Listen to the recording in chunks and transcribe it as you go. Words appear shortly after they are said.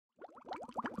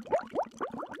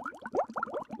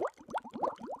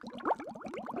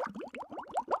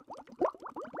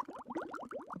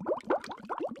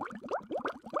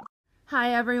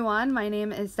Hi everyone, my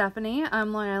name is Stephanie.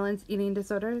 I'm Long Island's eating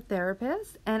disorder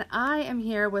therapist, and I am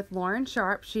here with Lauren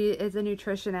Sharpe. She is a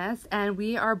nutritionist, and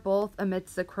we are both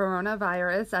amidst the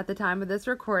coronavirus at the time of this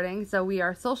recording, so we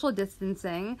are social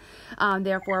distancing.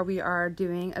 Therefore, we are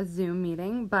doing a Zoom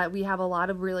meeting, but we have a lot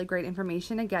of really great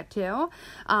information to get to.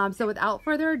 So without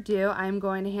further ado, I'm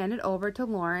going to hand it over to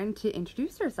Lauren to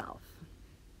introduce herself.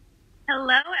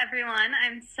 Hello, everyone.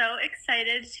 I'm so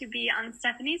excited to be on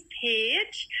Stephanie's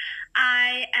page.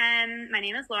 My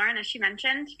name is Lauren, as she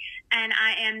mentioned, and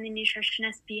I am the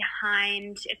nutritionist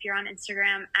behind, if you're on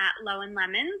Instagram, at Low and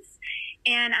Lemons.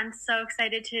 And I'm so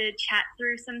excited to chat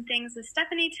through some things with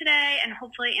Stephanie today and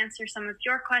hopefully answer some of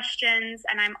your questions.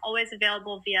 And I'm always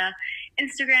available via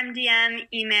Instagram DM,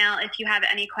 email, if you have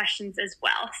any questions as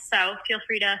well. So feel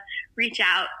free to reach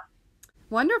out.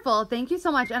 Wonderful. Thank you so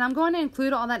much. And I'm going to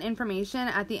include all that information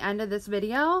at the end of this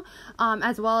video,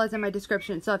 as well as in my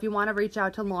description. So if you want to reach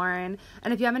out to Lauren,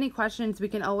 and if you have any questions, we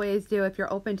can always do, if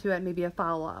you're open to it, maybe a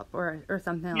follow-up or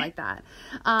something like that.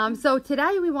 So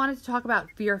today we wanted to talk about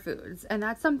fear foods. And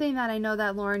that's something that I know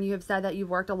that, Lauren, you have said that you've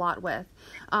worked a lot with.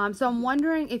 So I'm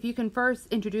wondering if you can first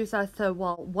introduce us to,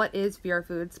 well, what is fear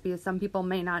foods? Because some people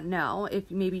may not know. If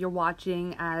maybe you're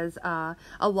watching as a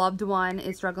loved one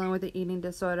is struggling with an eating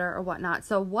disorder or whatnot.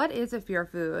 So what is a fear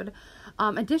food?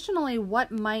 Additionally,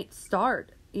 what might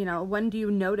start? When do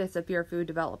you notice a fear food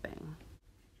developing?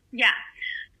 Yeah.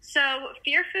 So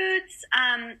fear foods,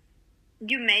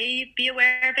 you may be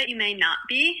aware of it, you may not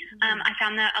be. I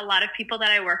found that a lot of people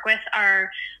that I work with are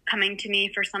coming to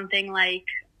me for something like,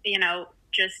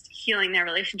 just healing their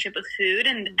relationship with food.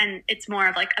 And it's more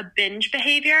of like a binge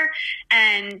behavior.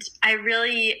 And I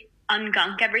really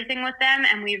ungunk everything with them.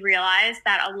 And we realized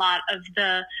that a lot of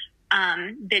the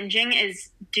binging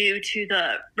is due to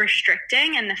the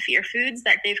restricting and the fear foods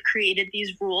that they've created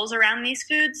these rules around these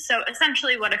foods. So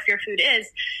essentially what a fear food is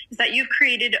that you've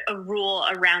created a rule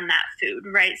around that food,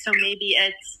 right? So maybe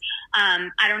it's,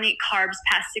 I don't eat carbs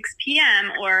past 6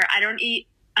 p.m. or I don't eat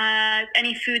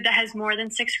any food that has more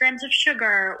than 6 grams of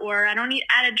sugar, or I don't eat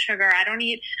added sugar. I don't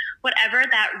eat whatever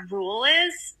that rule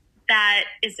is, that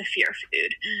is a fear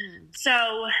food.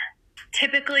 So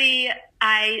typically,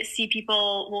 I see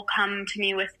people will come to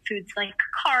me with foods like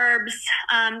carbs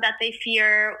that they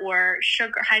fear, or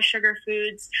high sugar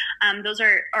foods.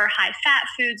 Or high fat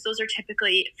foods. Those are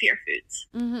typically fear foods.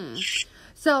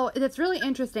 So that's really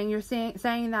interesting. You're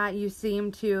saying that you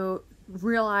seem to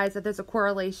realize that there's a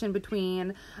correlation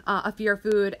between a fear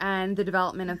food and the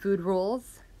development of food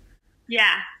rules.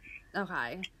 Yeah.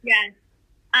 Okay. Yeah.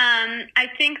 I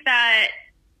think that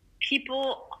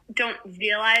people don't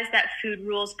realize that food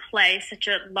rules play such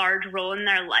a large role in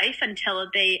their life until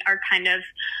they are kind of,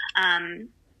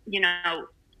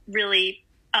 really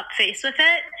up face with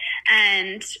it.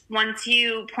 And once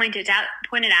you point it out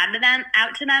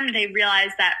to them, they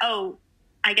realize that, oh,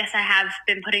 I guess I have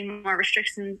been putting more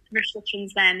restrictions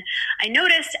than I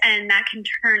noticed, and that can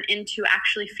turn into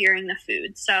actually fearing the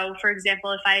food. So, for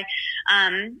example, if I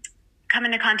come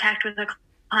into contact with a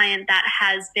client that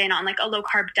has been on like a low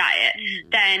carb diet,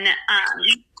 then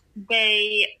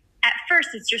they, at first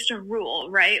it's just a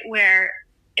rule, right? Where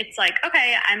it's like,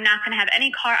 okay, I'm not going to have any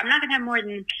carb. I'm not going to have more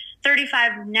than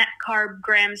 35 net carb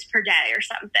grams per day or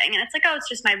something. And it's like, oh, it's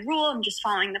just my rule. I'm just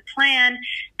following the plan.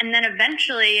 And then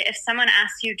eventually if someone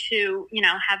asks you to,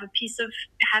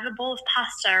 have a bowl of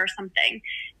pasta or something,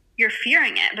 you're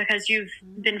fearing it because you've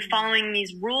been following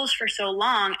these rules for so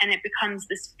long, and it becomes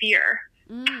this fear.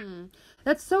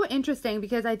 That's so interesting,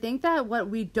 because I think that what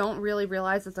we don't really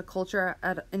realize as a culture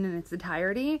in its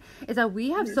entirety is that we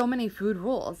have so many food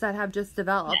rules that have just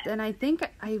developed. And I think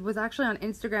I was actually on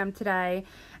Instagram today,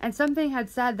 and something had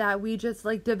said that we just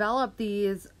develop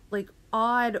these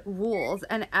odd rules,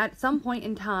 and at some point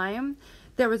in time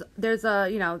there's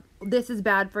a this is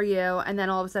bad for you, and then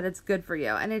all of a sudden it's good for you,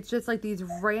 and it's just these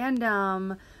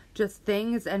random just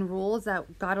things and rules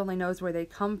that God only knows where they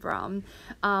come from.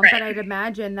 But I'd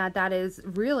imagine that is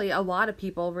really, a lot of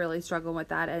people really struggle with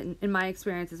that. And in my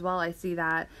experience as well, I see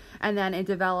that. And then it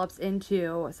develops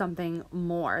into something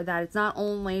more, that it's not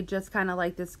only just kind of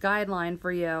like this guideline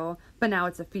for you, but now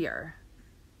it's a fear.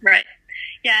 Right.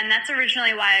 Yeah. And that's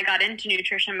originally why I got into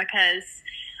nutrition, because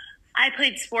I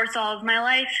played sports all of my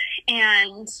life,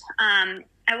 and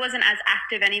I wasn't as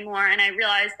active anymore, and I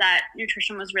realized that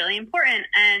nutrition was really important,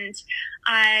 and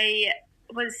I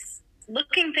was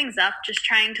looking things up, just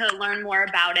trying to learn more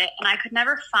about it, and I could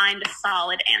never find a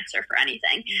solid answer for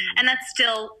anything. And that's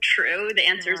still true. The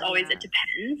answer is always it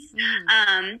depends.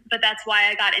 But that's why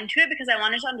I got into it, because I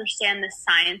wanted to understand the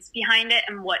science behind it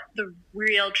and what the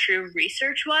real true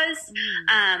research was,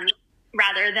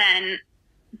 rather than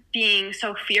being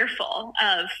so fearful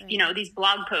of, you know, these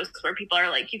blog posts where people are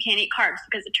like, you can't eat carbs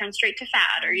because it turns straight to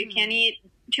fat, or you can't eat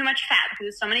too much fat because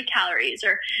there's so many calories,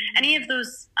 or any of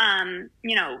those,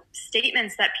 you know,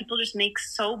 statements that people just make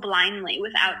so blindly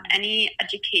without any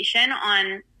education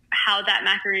on how that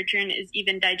macronutrient is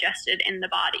even digested in the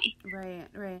body. Right,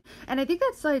 right. And I think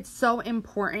that's like so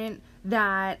important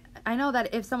that I know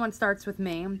that if someone starts with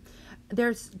me,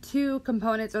 there's two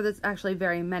components, or there's actually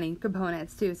very many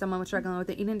components to someone struggling with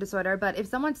an eating disorder. But if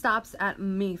someone stops at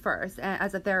me first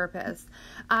as a therapist,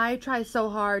 I try so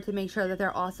hard to make sure that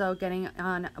they're also getting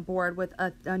on board with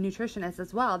a nutritionist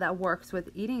as well that works with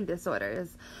eating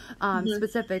disorders,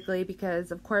 specifically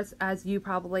because, of course, as you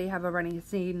probably have already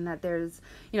seen, that there's,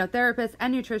 you know, therapists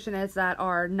and nutritionists that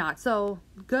are not so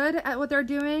good at what they're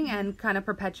doing and kind of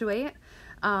perpetuate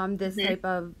this type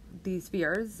of these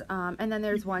fears, and then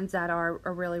there's ones that are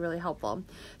really, really helpful.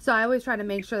 So I always try to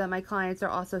make sure that my clients are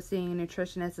also seeing a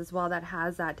nutritionist as well that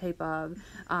has that type of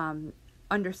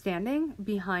understanding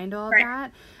behind all of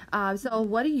that. So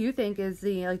what do you think is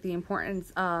the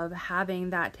importance of having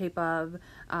that type of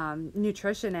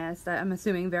nutritionist? I'm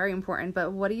assuming very important,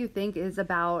 but what do you think is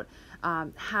about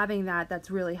having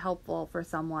that's really helpful for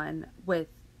someone with,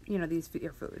 you know, these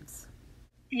fear foods?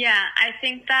 Yeah, I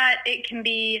think that it can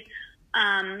be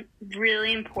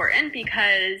really important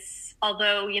because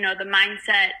although, you know, the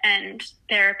mindset and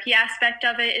therapy aspect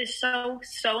of it is so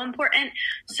important,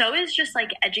 so is just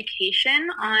like education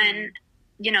on,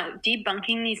 you know,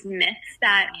 debunking these myths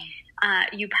that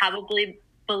you probably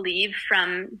believe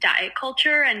from diet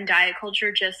culture, and diet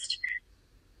culture just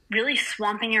really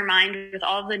swamping your mind with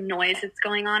all of the noise that's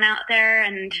going on out there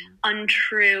and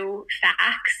untrue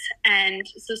facts. And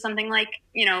so something like,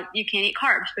 you know, you can't eat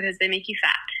carbs because they make you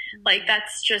fat. Like,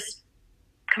 that's just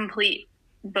complete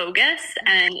bogus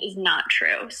and is not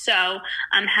true. So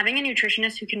having a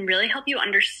nutritionist who can really help you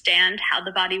understand how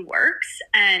the body works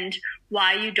and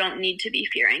why you don't need to be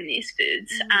fearing these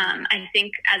foods. I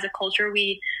think as a culture,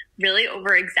 we really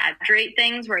over exaggerate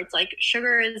things where it's like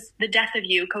sugar is the death of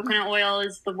you, coconut oil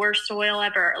is the worst oil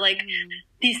ever. Like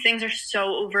these things are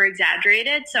so over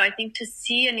exaggerated. So I think to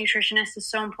see a nutritionist is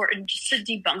so important, just to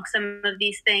debunk some of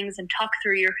these things and talk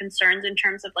through your concerns in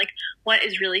terms of like what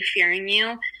is really fearing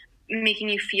you, making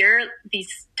you fear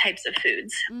these types of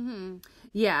foods.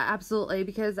 Yeah, absolutely.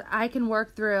 Because I can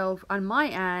work through on my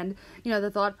end, you know, the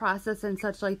thought process and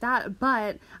such like that,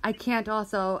 but I can't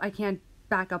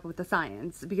back up with the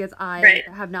science because I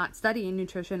have not studied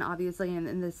nutrition, obviously,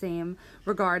 in the same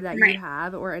regard that you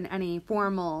have, or in any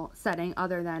formal setting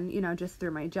other than, you know, just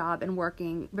through my job and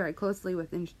working very closely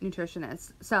with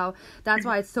nutritionists. So that's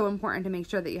why it's so important to make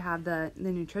sure that you have the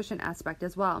nutrition aspect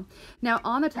as well. Now,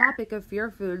 on the topic of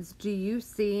fear foods, do you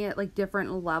see like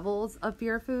different levels of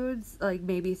fear foods? Like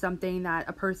maybe something that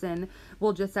a person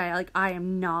will just say, like, I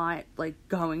am not like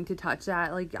going to touch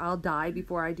that, like I'll die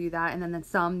before I do that, and then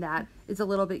some that is a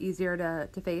little bit easier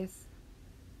to face?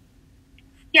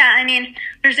 Yeah, I mean,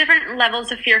 there's different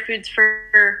levels of fear foods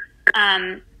for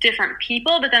different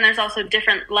people, but then there's also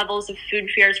different levels of food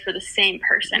fears for the same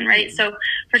person, right? So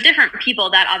for different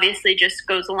people, that obviously just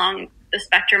goes along the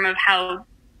spectrum of how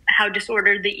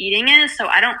disordered the eating is. So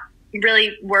I don't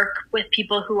really work with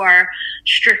people who are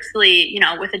strictly, you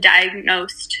know, with a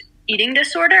diagnosed eating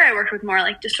disorder. I worked with more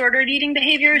like disordered eating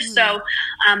behaviors. So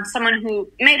someone who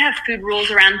might have food rules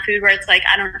around food where it's like,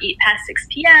 I don't eat past 6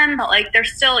 p.m., but like they're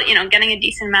still, you know, getting a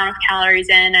decent amount of calories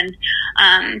in,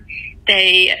 and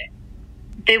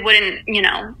they wouldn't, you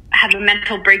know, have a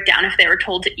mental breakdown if they were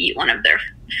told to eat one of their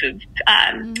food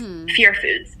fear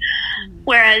foods.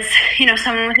 Whereas, you know,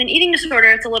 someone with an eating disorder,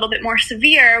 it's a little bit more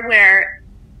severe where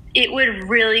it would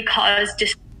really cause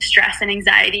distress and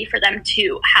anxiety for them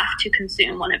to have to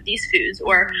consume one of these foods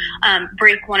or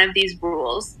break one of these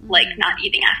rules, like not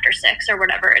eating after 6 or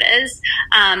whatever it is.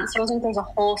 So I think there's a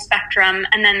whole spectrum.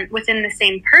 And then within the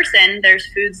same person, there's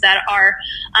foods that are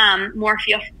more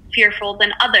fearful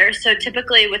than others. So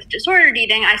typically with disordered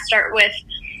eating, I start with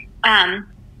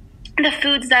the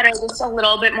foods that are just a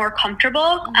little bit more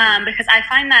comfortable, because I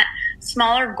find that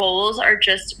smaller goals are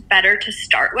just better to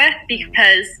start with,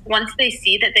 because once they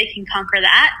see that they can conquer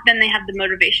that, then they have the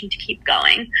motivation to keep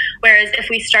going. Whereas if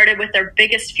we started with their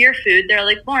biggest fear food, they're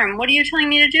like, Lauren, what are you telling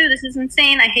me to do? This is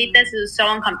insane. I hate this. This is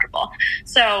so uncomfortable.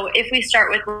 So if we start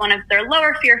with one of their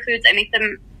lower fear foods, I make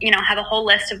them, you know, have a whole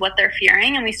list of what they're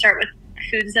fearing, and we start with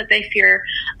foods that they fear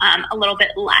a little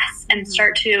bit less, and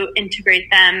start to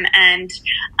integrate them and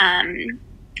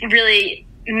really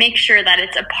make sure that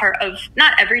it's a part of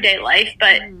not everyday life,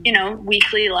 but,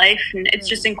 weekly life. And it's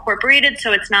just incorporated.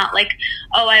 So it's not like,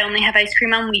 oh, I only have ice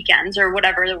cream on weekends or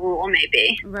whatever the rule may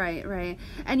be. Right, right.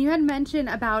 And you had mentioned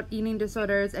about eating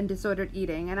disorders and disordered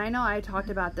eating. And I know I talked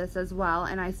about this as well.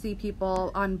 And I see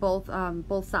people on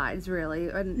both sides, really,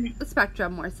 and the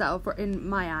spectrum more so in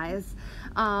my eyes.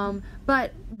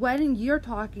 But when you're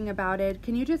talking about it,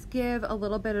 can you just give a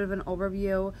little bit of an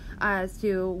overview as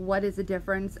to what is the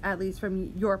difference, at least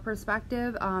from your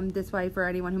perspective? This way, for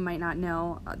anyone who might not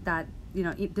know that,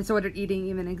 disordered eating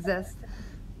even exists.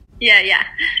 Yeah.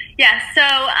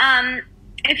 So,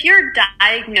 if you're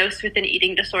diagnosed with an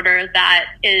eating disorder that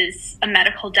is a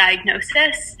medical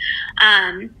diagnosis,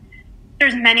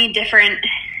 there's many different,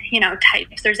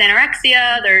 types. There's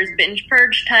anorexia, there's binge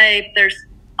purge type, there's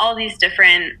all these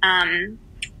different,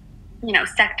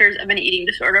 sectors of an eating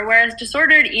disorder. Whereas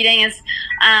disordered eating is,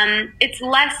 it's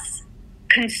less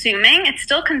consuming. It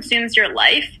still consumes your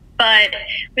life, but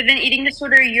with an eating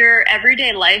disorder, your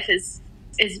everyday life is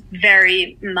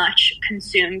very much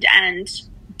consumed and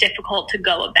difficult to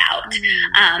go about,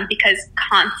 because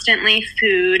constantly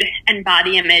food and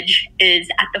body image is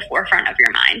at the forefront of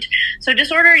your mind. So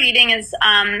disordered eating is,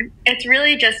 it's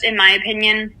really just, in my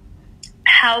opinion,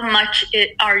 how much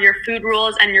are your food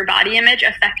rules and your body image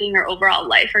affecting your overall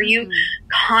life? Are you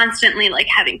constantly like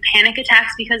having panic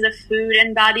attacks because of food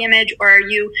and body image, or are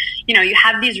you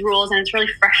have these rules and it's really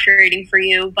frustrating for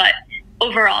you, but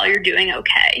overall you're doing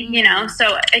okay,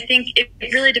 So I think it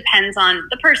really depends on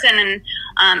the person,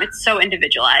 and it's so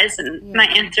individualized, and my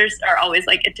answers are always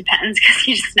like, it depends, because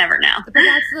you just never know.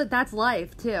 But that's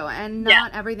life too, and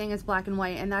not everything is black and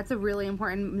white, and that's a really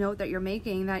important note that you're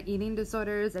making, that eating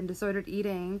disorders and disordered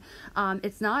eating,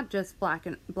 it's not just black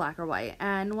or white.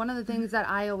 And one of the things that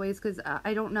I always, because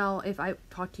I don't know if I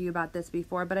talked to you about this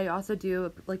before, but I also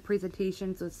do like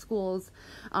presentations with schools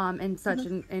and such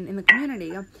in the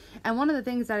community, and one of the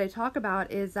things that I talk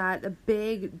about is that a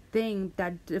big thing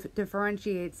that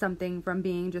differentiates something from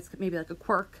being just maybe like a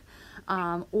quirk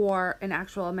or an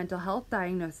actual mental health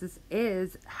diagnosis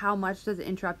is how much does it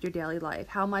interrupt your daily life?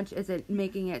 How much is it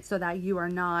making it so that you are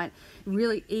not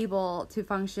really able to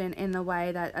function in the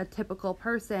way that a typical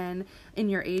person in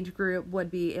your age group would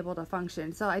be able to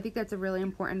function? So I think that's a really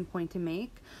important point to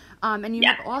make. And you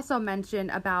have also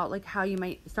mentioned about like how you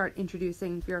might start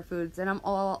introducing fear foods, and I'm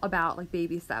all about like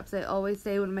baby steps. I always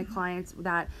say with my clients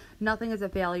that nothing is a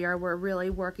failure. We're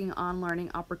really working on learning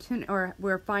or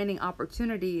we're finding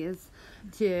opportunities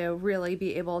to really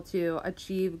be able to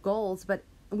achieve goals, but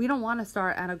we don't want to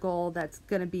start at a goal that's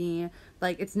going to be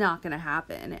like, it's not going to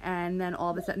happen. And then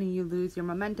all of a sudden you lose your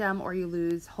momentum, or you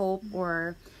lose hope,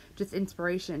 or just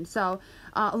inspiration. So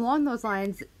along those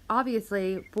lines,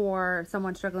 obviously for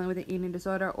someone struggling with an eating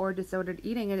disorder or disordered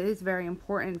eating, it is very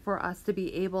important for us to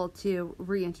be able to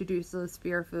reintroduce those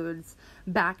fear foods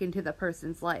back into the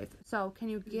person's life. So can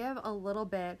you give a little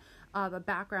bit of a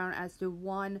background as to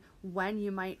when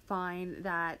you might find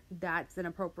that that's an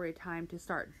appropriate time to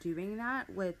start doing that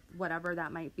with whatever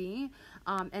that might be,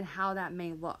 and how that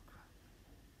may look?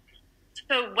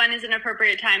 So when is an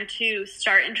appropriate time to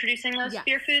start introducing those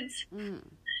fear foods?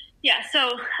 Yeah,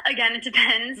 so again, it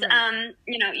depends. Right.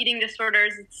 Eating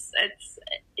disorders,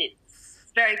 it's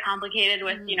very complicated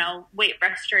with, weight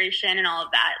restoration and all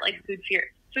of that. Like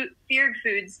feared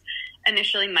foods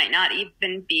initially might not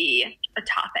even be a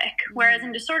topic. Whereas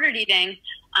in disordered eating,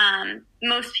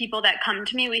 most people that come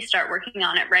to me, we start working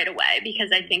on it right away,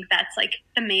 because I think that's like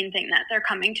the main thing that they're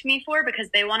coming to me for, because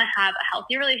they want to have a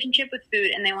healthy relationship with food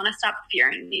and they want to stop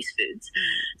fearing these foods.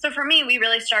 So for me, we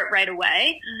really start right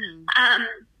away.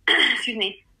 Excuse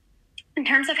me. In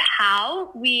terms of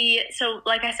how so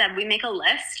like I said, we make a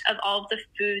list of all of the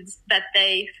foods that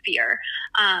they fear.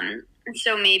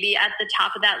 So maybe at the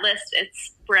top of that list,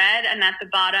 it's bread, and at the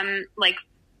bottom, like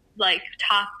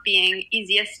top being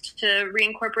easiest to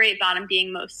reincorporate, bottom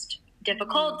being most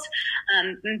difficult,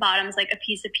 and bottom's like a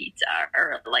piece of pizza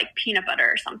or like peanut butter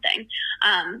or something.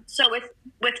 So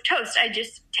with toast, I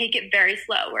just take it very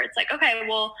slow, where it's like, okay,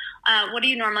 well, what do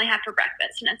you normally have for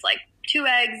breakfast? And it's like 2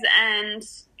 eggs and,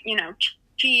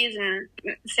 cheese, and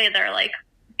say they're like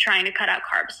trying to cut out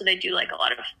carbs. So they do like a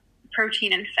lot of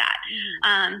protein and fat.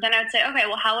 Then I would say, okay,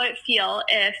 well, how would it feel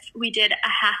if we did a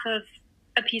half of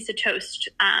a piece of toast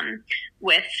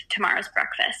with tomorrow's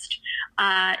breakfast,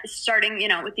 starting,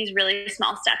 with these really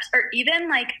small steps. Or even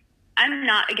like, I'm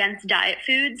not against diet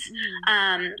foods.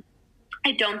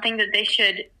 I don't think that they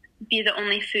should be the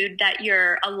only food that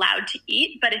you're allowed to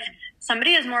eat. But if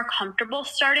somebody is more comfortable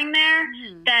starting there,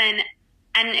 then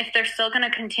And if they're still going to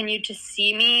continue to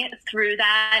see me through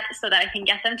that so that I can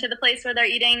get them to the place where they're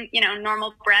eating,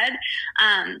 normal bread,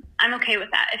 I'm okay with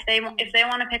that. If they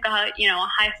want to pick a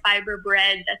high fiber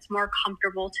bread that's more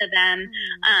comfortable to them,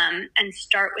 and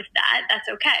start with that, that's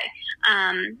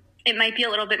okay. It might be a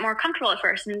little bit more comfortable at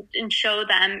first and show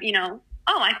them,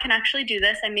 oh, I can actually do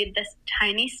this. I made this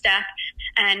tiny step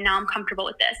and now I'm comfortable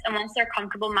with this. And once they're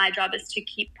comfortable, my job is to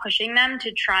keep pushing them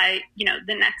to try,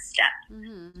 the next step.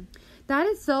 Mm-hmm. That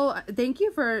is thank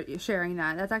you for sharing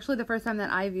that. That's actually the first time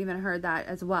that I've even heard that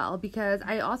as well, because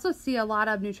I also see a lot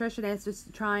of nutritionists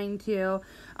just trying to,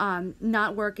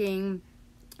 not working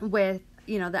with,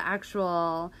 the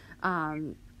actual,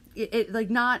 like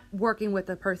not working with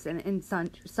a person in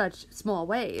such small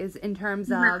ways in terms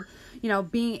of,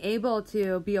 being able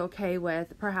to be okay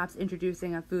with perhaps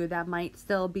introducing a food that might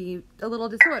still be a little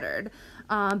disordered,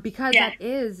 because that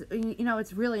is,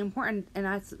 it's really important. And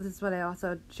this is what I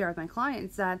also share with my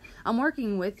clients, that I'm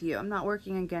working with you. I'm not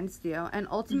working against you. And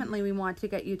ultimately we want to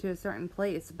get you to a certain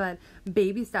place, but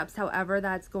baby steps, however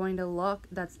that's going to look,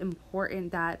 that's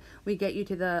important that we get you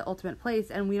to the ultimate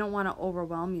place, and we don't want to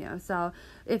overwhelm you. So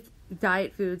if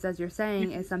diet foods, as you're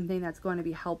saying, is something that's going to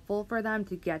be helpful for them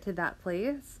to get to that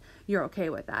place, you're okay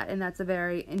with that. And that's a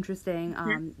very interesting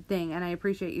thing. And I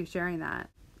appreciate you sharing that.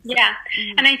 So, yeah.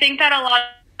 And I think that a lot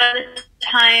of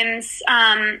times,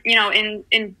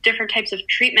 in different types of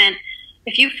treatment,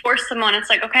 if you force someone, it's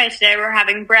like, okay, today we're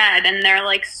having bread, and they're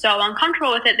like so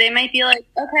uncomfortable with it, they might be like,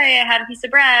 okay, I had a piece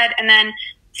of bread, and then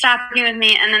stop working with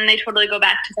me, and then they totally go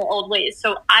back to their old ways.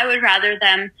 So I would rather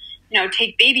them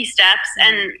take baby steps,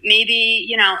 and maybe,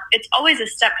 it's always a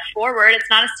step forward. It's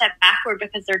not a step backward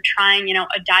because they're trying, a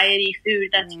diety food.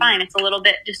 That's fine. It's a little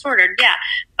bit disordered. Yeah.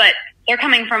 But they're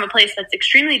coming from a place that's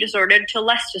extremely disordered to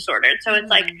less disordered. So it's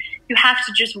like, you have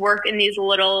to just work in these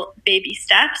little baby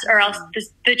steps, or else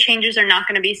the changes are not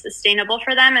going to be sustainable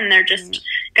for them. And they're just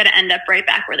going to end up right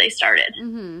back where they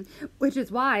started. Which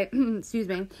is why, excuse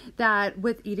me, that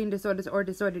with eating disorders or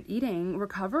disordered eating,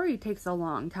 recovery takes a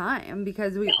long time,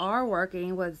 because we are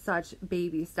working with such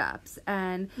baby steps,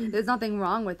 and there's nothing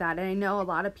wrong with that. And I know a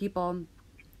lot of people,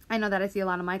 I know that I see a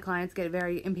lot of my clients get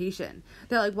very impatient.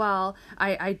 They're like, well,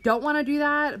 I don't want to do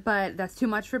that, but that's too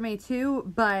much for me too.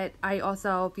 But I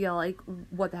also feel like,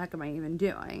 what the heck am I even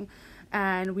doing?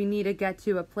 And we need to get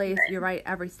to a place, you're right,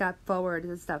 every step forward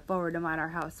is a step forward, no matter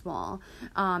how small.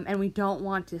 And we don't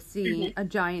want to see a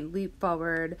giant leap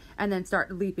forward and then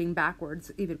start leaping backwards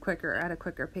even quicker, at a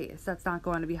quicker pace. That's not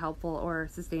going to be helpful or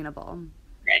sustainable.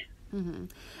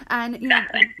 And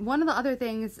one of the other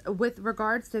things with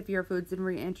regards to fear foods and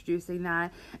reintroducing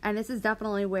that, and this is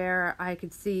definitely where I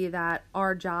could see that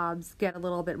our jobs get a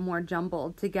little bit more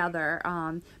jumbled together,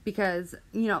 because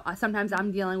sometimes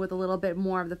I'm dealing with a little bit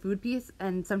more of the food piece,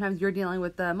 and sometimes you're dealing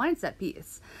with the mindset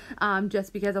piece,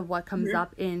 just because of what comes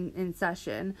up in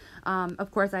session.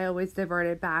 Of course, I always divert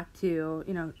it back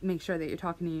to make sure that you're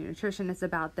talking to your nutritionist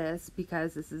about this,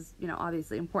 because this is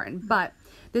obviously important, but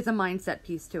there's a mindset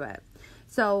piece to it.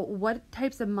 So what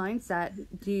types of mindset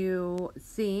do you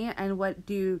see, and what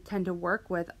do you tend to work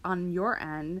with on your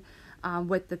end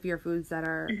with the fear foods that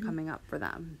are coming up for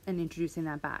them, and introducing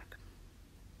that back?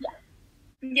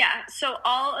 Yeah. So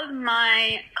all of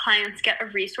my clients get a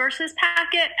resources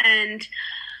packet, and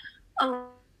a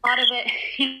lot of it,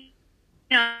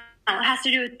 it has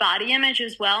to do with body image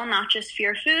as well, not just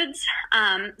fear foods.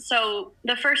 So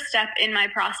the first step in my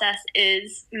process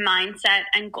is mindset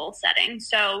and goal setting.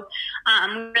 So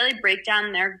we really break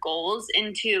down their goals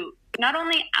into not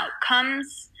only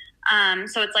outcomes.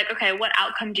 So it's like, okay, what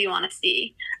outcome do you want to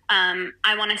see?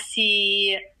 I want to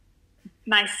see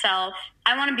myself,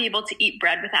 I want to be able to eat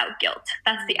bread without guilt.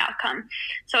 That's the outcome.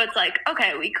 So it's like,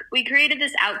 okay, we created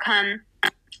this outcome.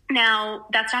 Now,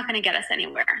 that's not going to get us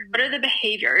anywhere. What are the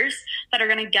behaviors that are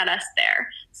going to get us there?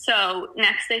 So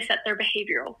next, they set their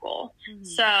behavioral goal.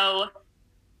 So,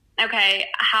 okay,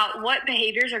 what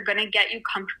behaviors are going to get you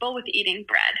comfortable with eating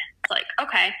bread? It's like,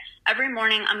 okay, every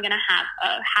morning I'm going to have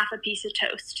half a piece of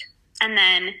toast. And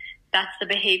then that's the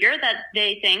behavior that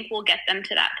they think will get them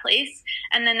to that place.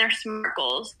 And then there's SMART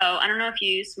goals. So I don't know if you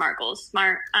use SMART goals.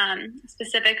 SMART,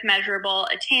 specific, measurable,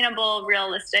 attainable,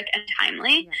 realistic, and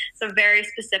timely. Yes. So very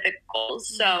specific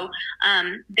goals. So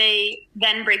they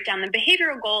then break down the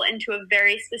behavioral goal into a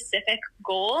very specific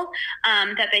goal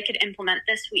that they could implement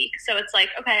this week. So it's like,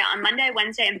 okay, on Monday,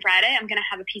 Wednesday, and Friday, I'm going to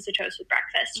have a piece of toast with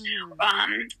breakfast.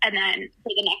 And then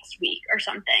for the next week or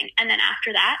something. And then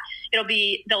after that,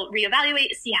 they'll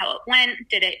reevaluate, see how it went.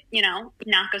 Did it,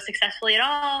 not go successfully at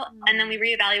all? And then we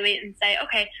reevaluate and say,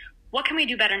 okay, what can we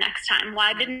do better next time?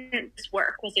 Why didn't this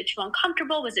work? Was it too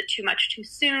uncomfortable? Was it too much too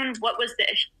soon? What was the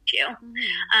issue?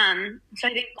 So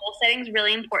I think goal setting is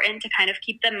really important to kind of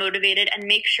keep them motivated and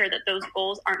make sure that those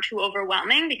goals aren't too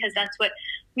overwhelming, because that's what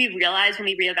we realize when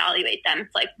we reevaluate them.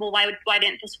 It's like, well, why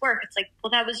didn't this work? It's like, well,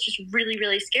 that was just really,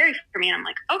 really scary for me. And I'm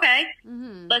like, okay,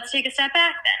 let's take a step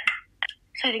back then.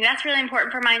 So I think that's really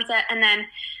important for mindset. And then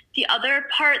the other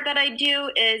part that I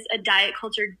do is a diet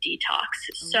culture detox.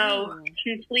 So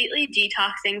completely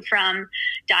detoxing from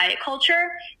diet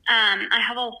culture. I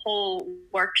have a whole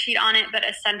worksheet on it, but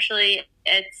essentially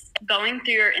it's going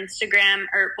through your Instagram,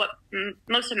 or what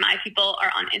most of my people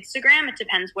are on Instagram. It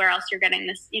depends where else you're getting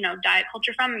this, diet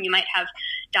culture from. You might have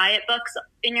diet books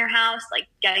in your house, like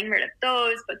getting rid of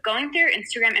those, but going through your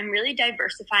Instagram and really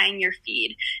diversifying your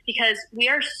feed, because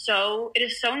it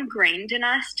is so ingrained in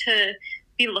us to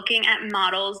be looking at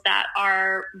models that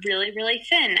are really, really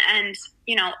thin. And,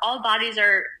 all bodies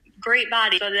are great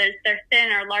bodies, whether they're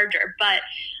thin or larger, but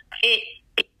it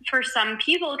for some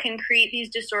people can create these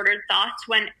disordered thoughts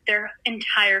when their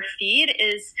entire feed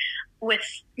is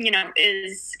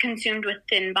consumed with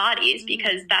thin bodies,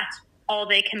 because that's all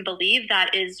they can believe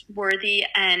that is worthy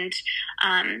and,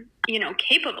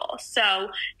 capable. So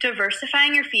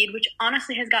diversifying your feed, which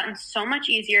honestly has gotten so much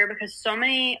easier because so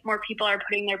many more people are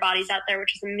putting their bodies out there,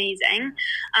 which is amazing.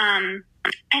 And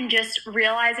just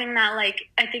realizing that,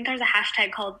 I think there's a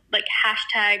hashtag called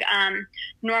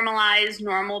normalize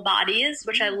normal bodies,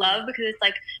 which I love, because it's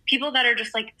like people that are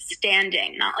just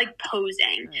standing, not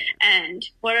posing, and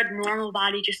what a normal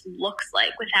body just looks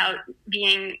like without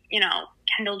being,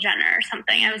 Kendall Jenner or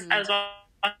something. I was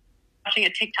watching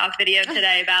a TikTok video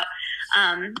today about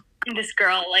this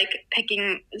girl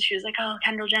she was like, oh,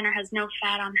 Kendall Jenner has no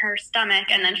fat on her stomach,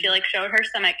 and then she showed her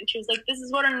stomach and she was like, this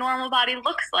is what a normal body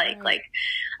looks like.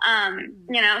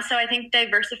 So I think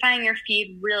diversifying your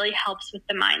feed really helps with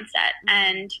the mindset.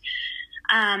 And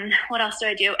what else do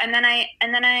I do? And then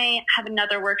I have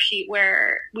another worksheet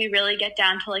where we really get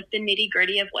down to the nitty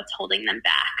gritty of what's holding them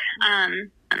back.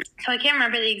 So I can't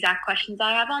remember the exact questions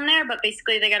I have on there, but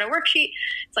basically they got a worksheet.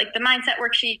 It's the mindset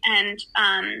worksheet. And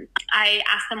I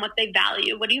ask them what they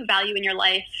value. What do you value in your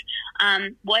life?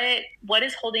 What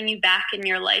is holding you back in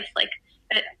your life?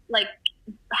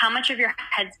 How much of your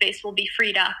headspace will be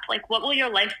freed up? What will your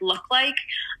life look like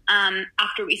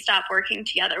after we stop working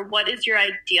together? What is your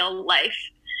ideal life?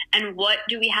 And what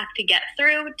do we have to get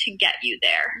through to get you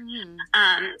there?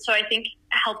 So I think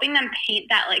helping them paint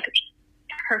that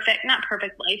not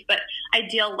perfect life, but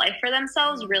ideal life for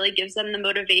themselves really gives them the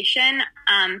motivation,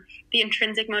 the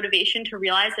intrinsic motivation to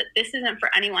realize that this isn't for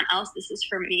anyone else. This is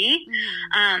for me.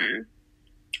 And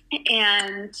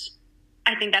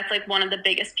I think that's one of the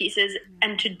biggest pieces,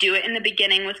 and to do it in the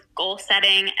beginning with goal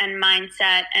setting and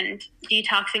mindset and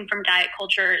detoxing from diet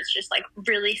culture is just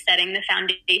really setting the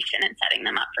foundation and setting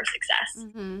them up for success.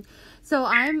 So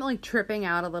I'm tripping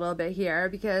out a little bit here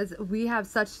because we have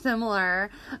such similar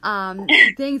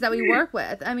things that we work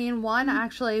with. I mean, one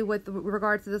actually with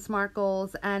regards to the SMART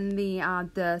goals and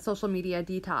the social media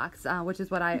detox, which is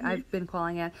what I've been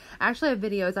calling it. I actually have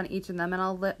videos on each of them, and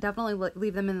I'll definitely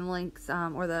leave them in the links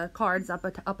or the cards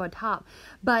up on top.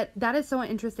 But that is so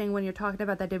interesting when you're talking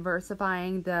about that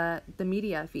diversifying the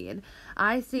media feed.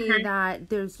 I see that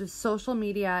there's just social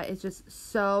media is just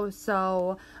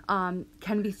so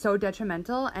can be so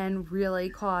detrimental and really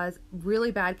cause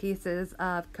really bad cases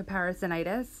of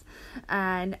comparisonitis.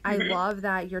 And I love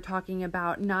that you're talking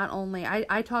about not only,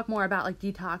 I talk more about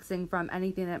detoxing from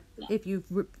anything that if you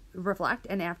reflect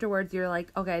and afterwards you're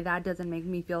okay, that doesn't make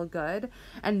me feel good.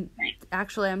 And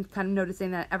actually I'm kind of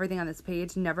noticing that everything on this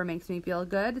page never makes me feel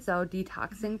good, so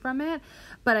detoxing from it.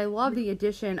 But I love the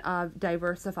addition of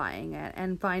diversifying it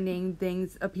and finding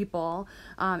things of people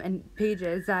and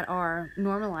pages that are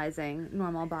normalizing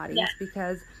normal bodies,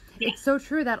 because it's so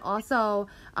true that also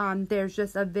there's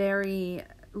just a very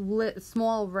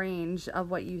small range of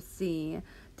what you see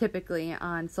typically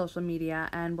on social media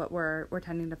and what we're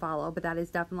tending to follow, but that is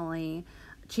definitely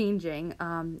changing,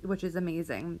 which is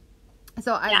amazing.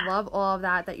 So I love all of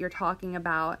that you're talking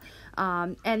about.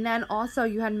 And then also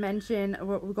you had mentioned,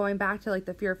 we're going back to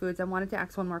the fear foods. I wanted to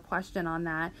ask one more question on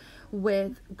that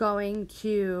with going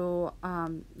to,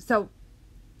 so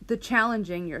the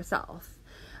challenging yourself.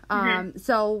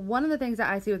 So one of the things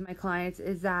that I see with my clients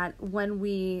is that when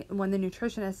the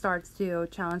nutritionist starts to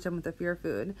challenge them with the fear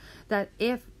food, that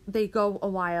if they go a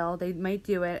while, they might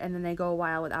do it, and then they go a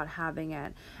while without having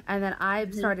it. And then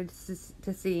I've started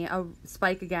to see a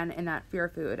spike again in that fear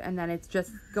food, and then it's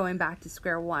just going back to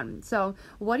square one. So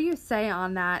what do you say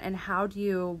on that, and how do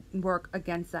you work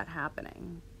against that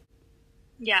happening?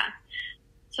 Yeah.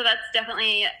 So that's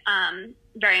definitely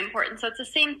very important. So it's the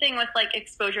same thing with like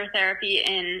exposure therapy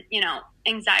in,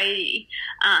 anxiety,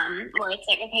 where it's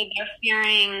like, okay, they're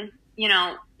fearing,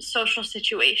 social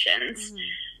situations.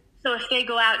 So if they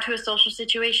go out to a social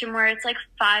situation where it's like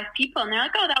 5 people and they're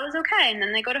like, oh, that was okay. And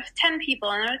then they go to 10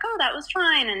 people and they're like, oh, that was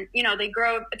fine. And, they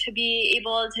grow to be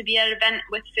able to be at an event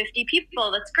with 50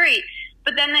 people. That's great.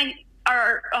 But then they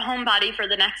are a homebody for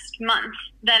the next month.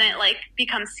 Then it like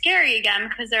becomes scary again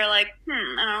because they're like,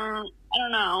 I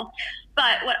don't know.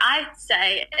 But what I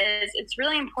say is it's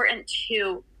really important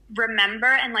to remember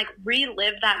and like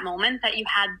relive that moment that you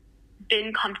had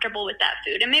been comfortable with that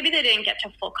food. And maybe they didn't get to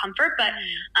full comfort,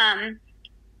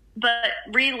 but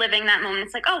reliving that moment,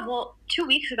 it's like, oh, well, 2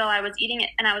 weeks ago I was eating it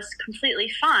and I was completely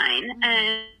fine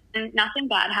and nothing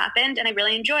bad happened and I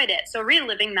really enjoyed it. So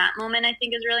reliving that moment, I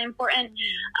think, is really important.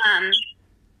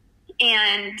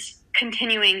 And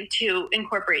continuing to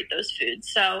incorporate those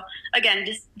foods. So again,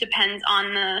 just depends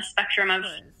on the spectrum of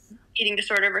eating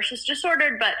disorder versus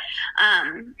disordered, but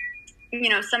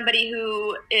somebody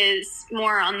who is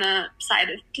more on the side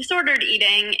of disordered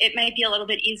eating, it might be a little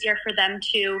bit easier for them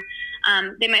to,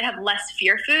 they might have less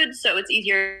fear foods, so it's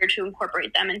easier to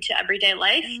incorporate them into everyday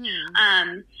life.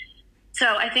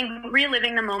 So I think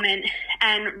reliving the moment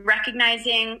and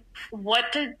recognizing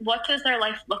what does their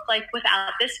life look like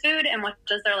without this food and what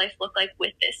does their life look like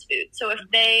with this food. So if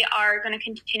they are going to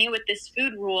continue with this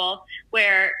food rule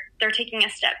where they're taking a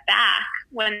step back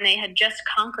when they had just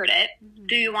conquered it,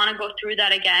 do you want to go through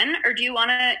that again? Or do you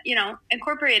want to,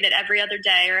 incorporate it every other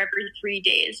day or every 3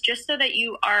 days, just so that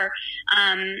you are,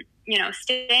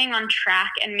 staying on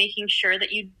track and making sure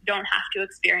that you don't have to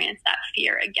experience that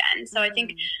fear again. So I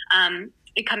think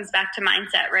it comes back to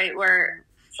mindset, right? Where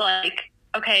it's like,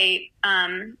 okay,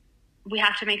 we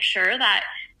have to make sure that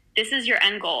this is your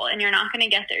end goal and you're not going to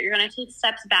get there. You're going to take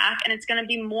steps back and it's going to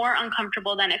be more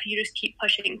uncomfortable than if you just keep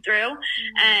pushing through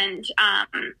and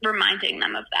reminding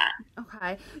them of that.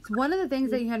 Okay. So one of the things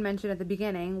that you had mentioned at the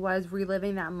beginning was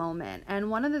reliving that moment.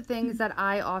 And one of the things that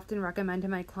I often recommend to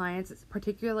my clients,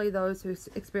 particularly those who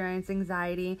experience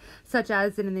anxiety, such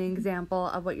as in the example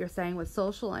of what you're saying with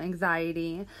social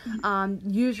anxiety,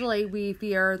 usually we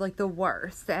fear like the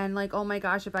worst and like, oh my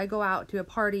gosh, if I go out to a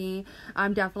party,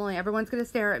 everyone's going to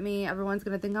stare at me. Everyone's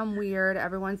going to think I'm weird.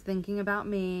 Everyone's thinking about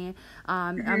me.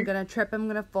 I'm going to trip. I'm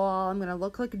going to fall. I'm going to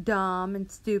look like dumb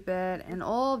and stupid and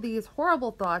all these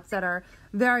horrible thoughts that are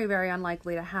very, very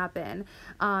unlikely to happen.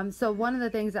 So one of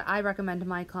the things that I recommend to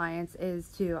my clients is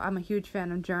I'm a huge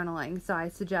fan of journaling. So I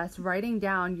suggest writing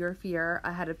down your fear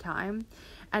ahead of time.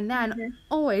 And then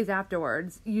always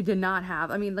afterwards, you did not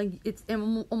have, it's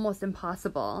almost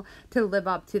impossible to live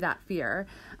up to that fear.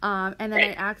 And then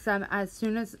I ask them as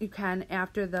soon as you can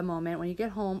after the moment, when you get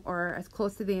home or as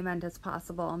close to the event as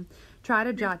possible, try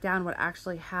to jot down what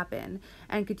actually happened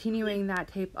and continuing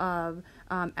that type of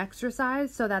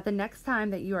exercise so that the next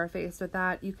time that you are faced with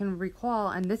that, you can recall,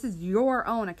 and this is your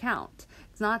own account.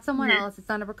 It's not someone else. It's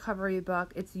not a recovery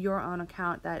book. It's your own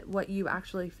account that what you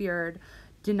actually feared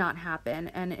did not happen.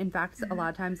 And in fact, a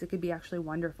lot of times it could be actually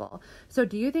wonderful. So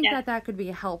do you think that could be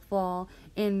helpful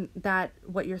in that,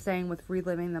 what you're saying with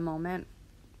reliving the moment?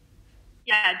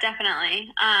 Yeah,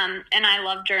 definitely. And I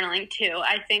love journaling too.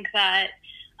 I think that,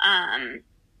 I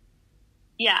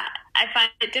find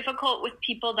it difficult with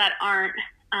people that aren't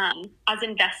as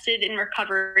invested in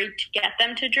recovery to get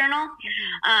them to journal.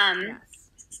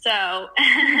 So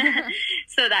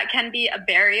that can be a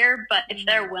barrier, but if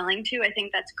they're willing to, I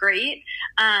think that's great.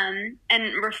 And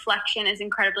reflection is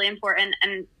incredibly important.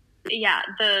 And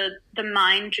the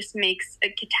mind just makes a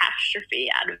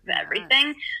catastrophe out of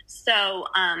everything. So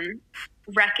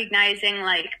recognizing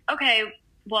like, okay,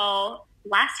 well,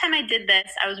 last time I did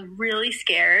this, I was really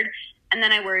scared. And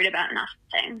then I worried about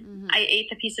nothing. I ate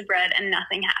the piece of bread and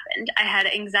nothing happened. I had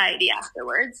anxiety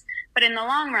afterwards. But in the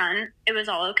long run, it was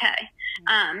all okay.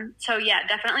 So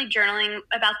definitely journaling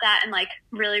about that and like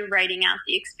really writing out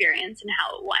the experience and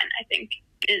how it went, I think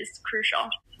is crucial.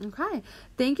 Okay.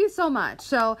 Thank you so much.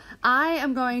 So I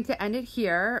am going to end it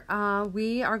here.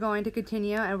 We are going to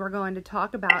continue and we're going to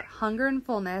talk about hunger and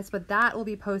fullness, but that will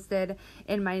be posted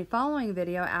in my following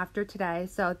video after today.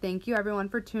 So thank you everyone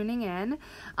for tuning in.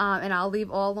 And I'll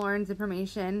leave all Lauren's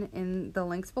information in the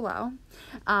links below.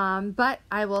 But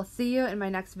I will see you in my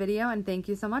next video and thank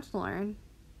you so much, Lauren.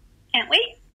 Can't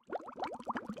wait.